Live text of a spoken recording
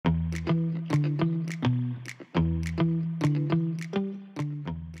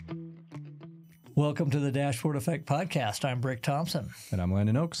Welcome to the Dashboard Effect Podcast. I'm Brick Thompson. And I'm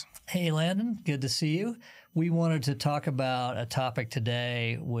Landon Oaks. Hey, Landon. Good to see you. We wanted to talk about a topic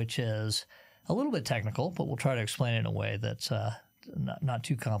today which is a little bit technical, but we'll try to explain it in a way that's not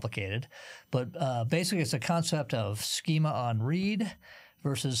too complicated. But basically, it's a concept of schema on read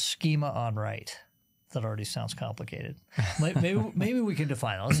versus schema on write. That already sounds complicated. Maybe we can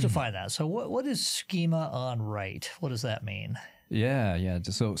define it. Let's define that. So what is schema on write? What does that mean? Yeah.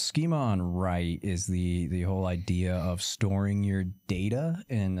 So schema on write is the whole idea of storing your data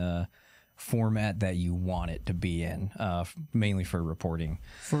in a format that you want it to be in, mainly for reporting.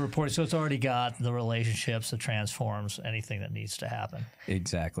 For reporting. So it's already got the relationships, the transforms, anything that needs to happen.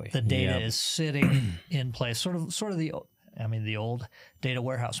 Exactly. The data is sitting in place, sort of the old data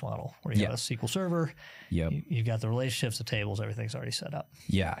warehouse model where you have a SQL server. Yep. You've got the relationships, the tables, everything's already set up.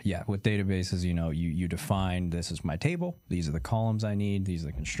 Yeah. With databases, you define, this is my table, these are the columns I need, these are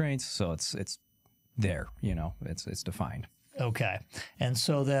the constraints. So it's there, it's defined. Okay. And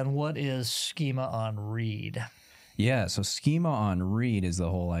so then what is schema on read? Yeah, so schema on read is the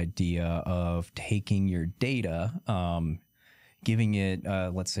whole idea of taking your data, giving it,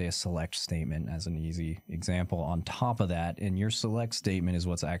 let's say, a select statement as an easy example on top of that. And your select statement is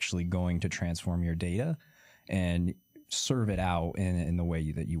what's actually going to transform your data and serve it out in the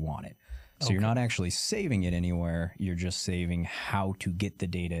way that you want it. So you're not actually saving it anywhere. You're just saving how to get the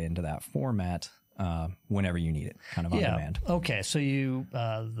data into that format whenever you need it, kind of on demand. Okay, so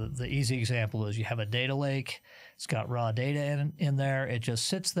the easy example is you have a data lake. It's got raw data in there. It just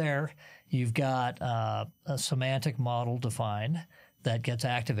sits there. You've got a semantic model defined that gets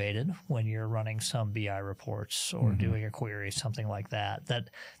activated when you're running some BI reports or doing a query, something like that.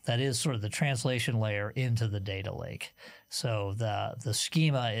 That is sort of the translation layer into the data lake. So the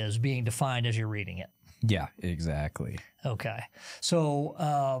schema is being defined as you're reading it. Yeah, exactly. Okay.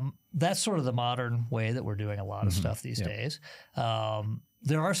 So that's sort of the modern way that we're doing a lot of stuff these days.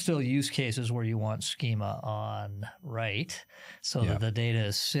 There are still use cases where you want schema on write so that the data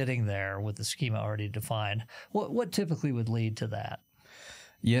is sitting there with the schema already defined. What typically would lead to that?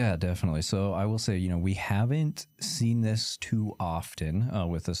 Yeah, definitely. So I will say, we haven't seen this too often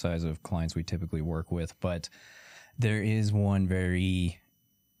with the size of clients we typically work with, but there is one very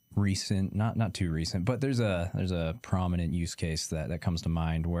recent, not too recent, but there's a prominent use case that comes to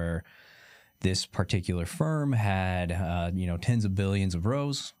mind where this particular firm had tens of billions of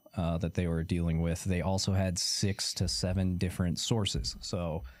rows that they were dealing with. They also had 6 to 7 different sources.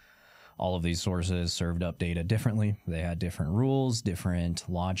 So all of these sources served up data differently. They had different rules, different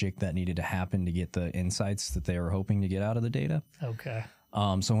logic that needed to happen to get the insights that they were hoping to get out of the data. Okay.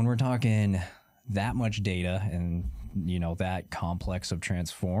 So when we're talking that much data and that complex of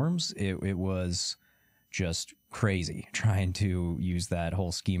transforms, it was just crazy trying to use that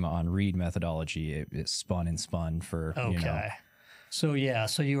whole schema on read methodology. It spun and spun for So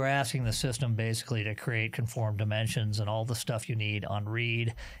you were asking the system basically to create conform dimensions and all the stuff you need on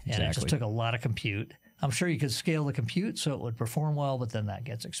read, and it just took a lot of compute. I'm sure you could scale the compute so it would perform well, but then that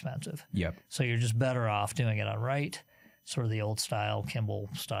gets expensive. Yep. So you're just better off doing it on write, sort of the old style, Kimball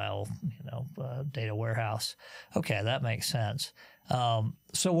style, data warehouse. Okay, that makes sense.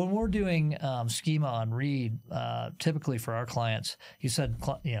 So when we're doing schema on read, typically for our clients, you said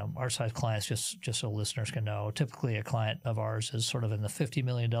our size clients, just so listeners can know, typically a client of ours is sort of in the $50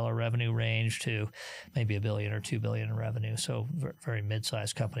 million revenue range to maybe $1 billion or $2 billion in revenue. So very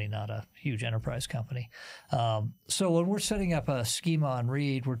mid-sized company, not a huge enterprise company. So when we're setting up a schema on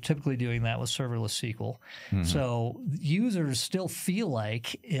read, we're typically doing that with serverless SQL. So users still feel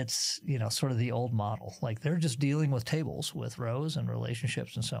like it's sort of the old model, like they're just dealing with tables with rows and relationships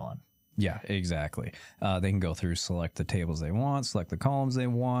and so on. Yeah, exactly. They can go through, select the tables they want, select the columns they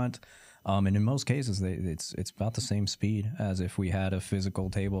want. And in most cases, it's about the same speed as if we had a physical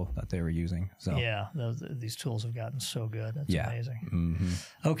table that they were using. So yeah, these tools have gotten so good. It's amazing.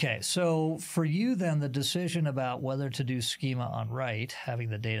 Mm-hmm. Okay, so for you then, the decision about whether to do schema on write, having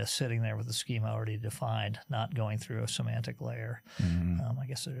the data sitting there with the schema already defined, not going through a semantic layer. I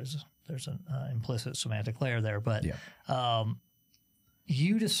guess there's an implicit semantic layer there, but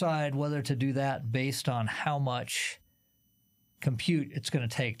you decide whether to do that based on how much compute it's going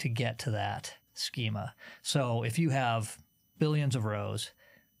to take to get to that schema. So if you have billions of rows,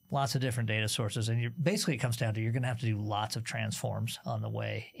 lots of different data sources, and basically it comes down to you're going to have to do lots of transforms on the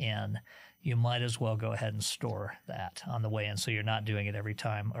way in. You might as well go ahead and store that on the way in so you're not doing it every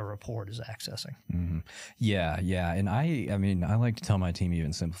time a report is accessing. Yeah. And I mean, I like to tell my team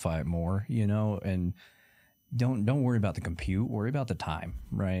even simplify it more, and don't worry about the compute, worry about the time,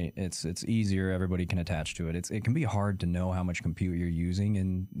 right? It's easier, everybody can attach to it. It can be hard to know how much compute you're using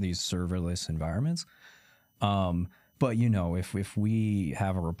in these serverless environments. But you know, if we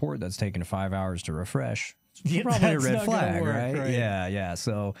have a report that's taken 5 hours to refresh, it's probably a red flag, right? Yeah.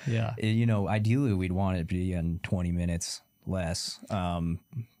 So you know, ideally we'd want it to be in 20 minutes less.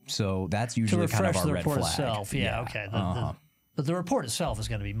 So that's usually kind of our red flag. Itself. Yeah. Okay. But the report itself is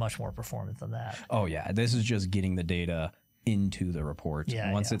going to be much more performant than that. Oh yeah, this is just getting the data into the report.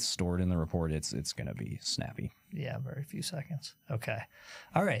 Once it's stored in the report, it's going to be snappy. Yeah, very few seconds. Okay,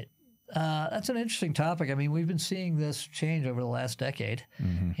 all right. That's an interesting topic. I mean, we've been seeing this change over the last decade.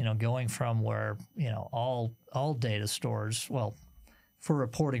 You know, going from where all data stores, well, for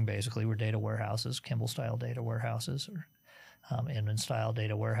reporting basically, were data warehouses, Kimball style data warehouses, or Inman style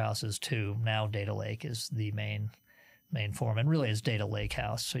data warehouses, to now data lake is the main form, and really is data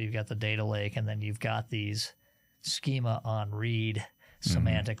lakehouse. So you've got the data lake, and then you've got these schema on read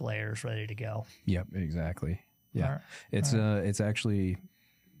semantic layers ready to go. Yep, exactly. Yeah, it's actually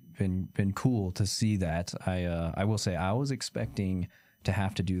been cool to see that. I will say I was expecting to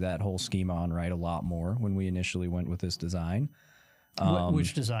have to do that whole schema on write a lot more when we initially went with this design.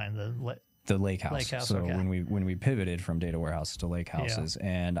 Which design? The Lakehouse. So okay. when we pivoted from data warehouses to Lakehouses,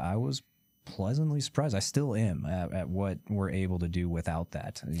 and I was pleasantly surprised. I still am at what we're able to do without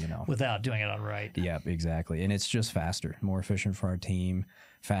that, you know. Without doing it on write. Yep, exactly. And it's just faster, more efficient for our team,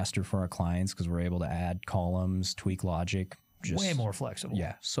 faster for our clients because we're able to add columns, tweak logic. Just way more flexible.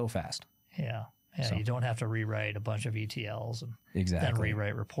 Yeah, so fast. Yeah. So. You don't have to rewrite a bunch of ETLs and then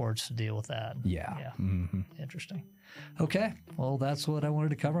rewrite reports to deal with that. Yeah. Interesting. Okay. Well, that's what I wanted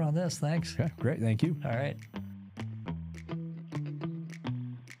to cover on this. Thanks. Okay, great. Thank you. All right.